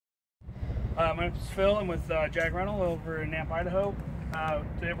My name is Phil. I'm with Jag Rental over in Namp, Idaho.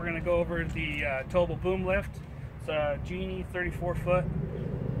 Today we're going to go over the towable boom lift. It's a Genie 34-foot.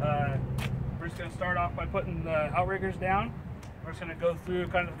 We're just going to start off by putting the outriggers down. We're just going to go through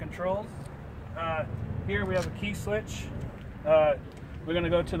kind of the controls. Here we have a key switch. We're going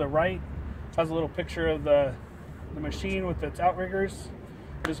to go to the right. It has a little picture of the machine with its outriggers.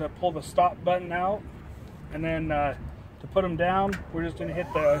 We're just going to pull the stop button out, and then to put them down, we're just going to hit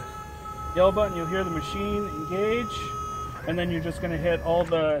the yellow button. You'll hear the machine engage, and then you're just going to hit all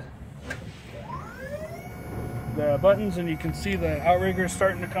the buttons, and you can see the outriggers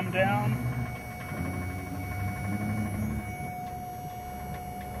starting to come down.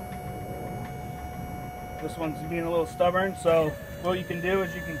 This one's being a little stubborn, so what you can do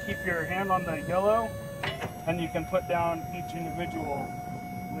is you can keep your hand on the yellow, and you can put down each individual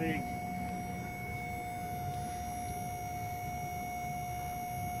leg.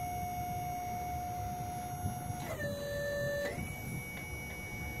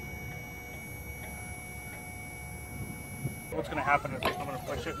 What's going to happen is I'm going to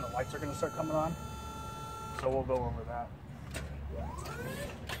push it and the lights are going to start coming on. So we'll go over that.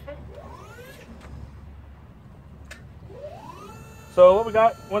 So what we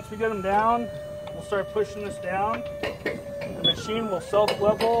got, once we get them down, we'll start pushing this down. The machine will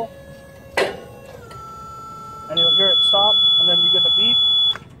self-level, and you'll hear it stop, and then you get the beep.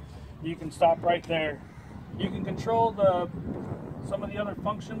 You can stop right there. You can control some of the other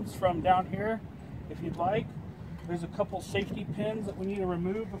functions from down here if you'd like. There's a couple safety pins that we need to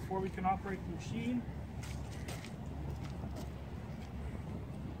remove before we can operate the machine.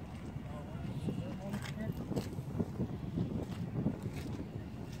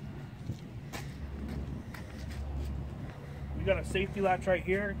 We got a safety latch right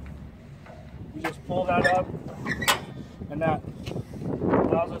here. We just pull that up, and that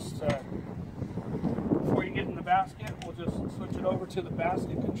allows us to, before you get in the basket, we'll just switch it over to the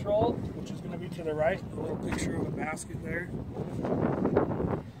basket control, which is going to be to the right. A little picture of a basket there.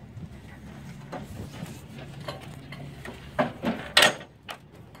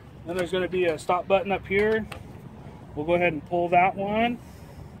 Then there's going to be a stop button up here. We'll go ahead and pull that one.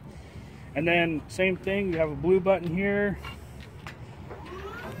 And then same thing, you have a blue button here.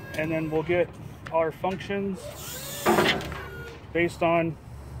 And then we'll get our functions based on,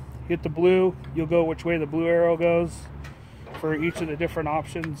 hit the blue, you'll go which way the blue arrow goes for each of the different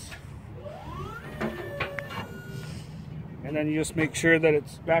options. And then you just make sure that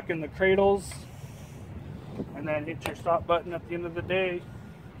it's back in the cradles, and then hit your stop button at the end of the day.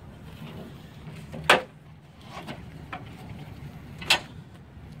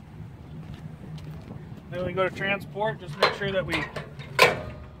 Then we go to transport, just make sure that we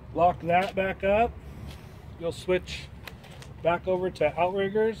lock that back up. You'll switch back over to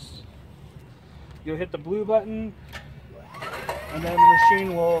outriggers. You'll hit the blue button, and then the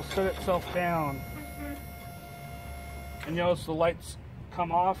machine will set itself down. And you'll notice the lights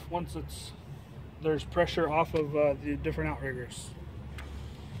come off once there's pressure off of the different outriggers.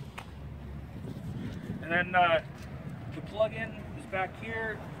 And then the plug-in is back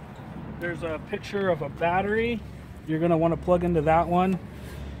here. There's a picture of a battery. You're going to want to plug into that one,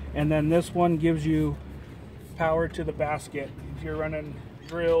 and then this one gives you power to the basket if you're running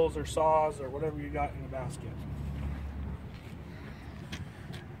drills or saws or whatever you got in the basket.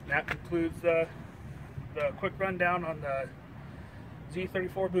 That concludes the quick rundown on the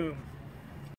Z34 boom.